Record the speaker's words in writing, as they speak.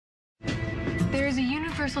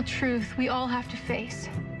universal truth we all have to face,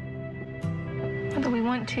 whether we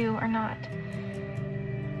want to or not.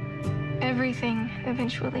 Everything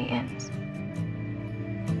eventually ends.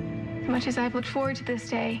 As much as I've looked forward to this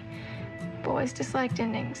day, I've always disliked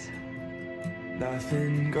endings.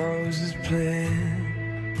 Nothing goes as planned.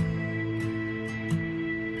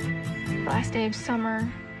 Last day of summer.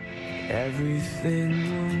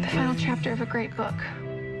 Everything. The final chapter of a great book.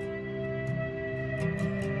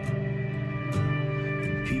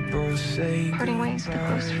 People say Parting ways with a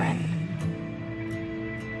close friend.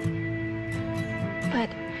 But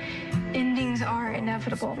endings are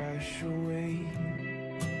inevitable.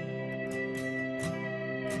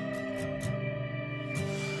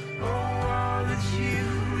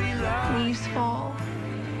 Leaves fall.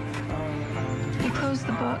 You close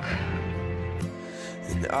the book.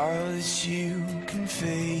 And all that you can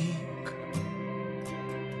fake.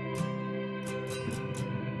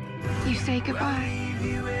 You say goodbye.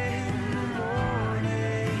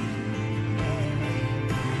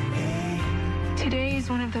 Today is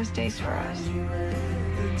one of those days for us.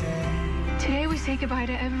 Today we say goodbye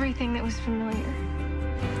to everything that was familiar,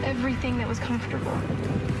 everything that was comfortable.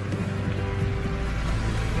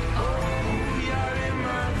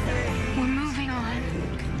 We're moving on.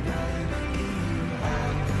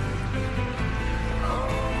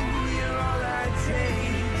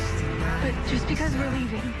 But just because we're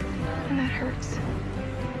leaving, and that hurts.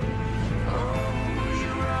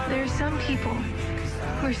 There are some people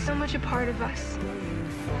who are so much a part of us,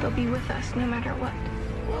 they'll be with us no matter what.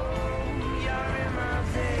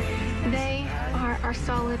 They are our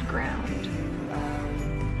solid ground,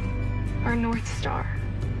 our North Star.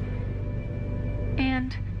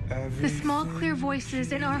 And the small, clear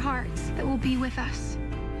voices in our hearts that will be with us,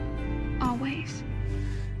 always.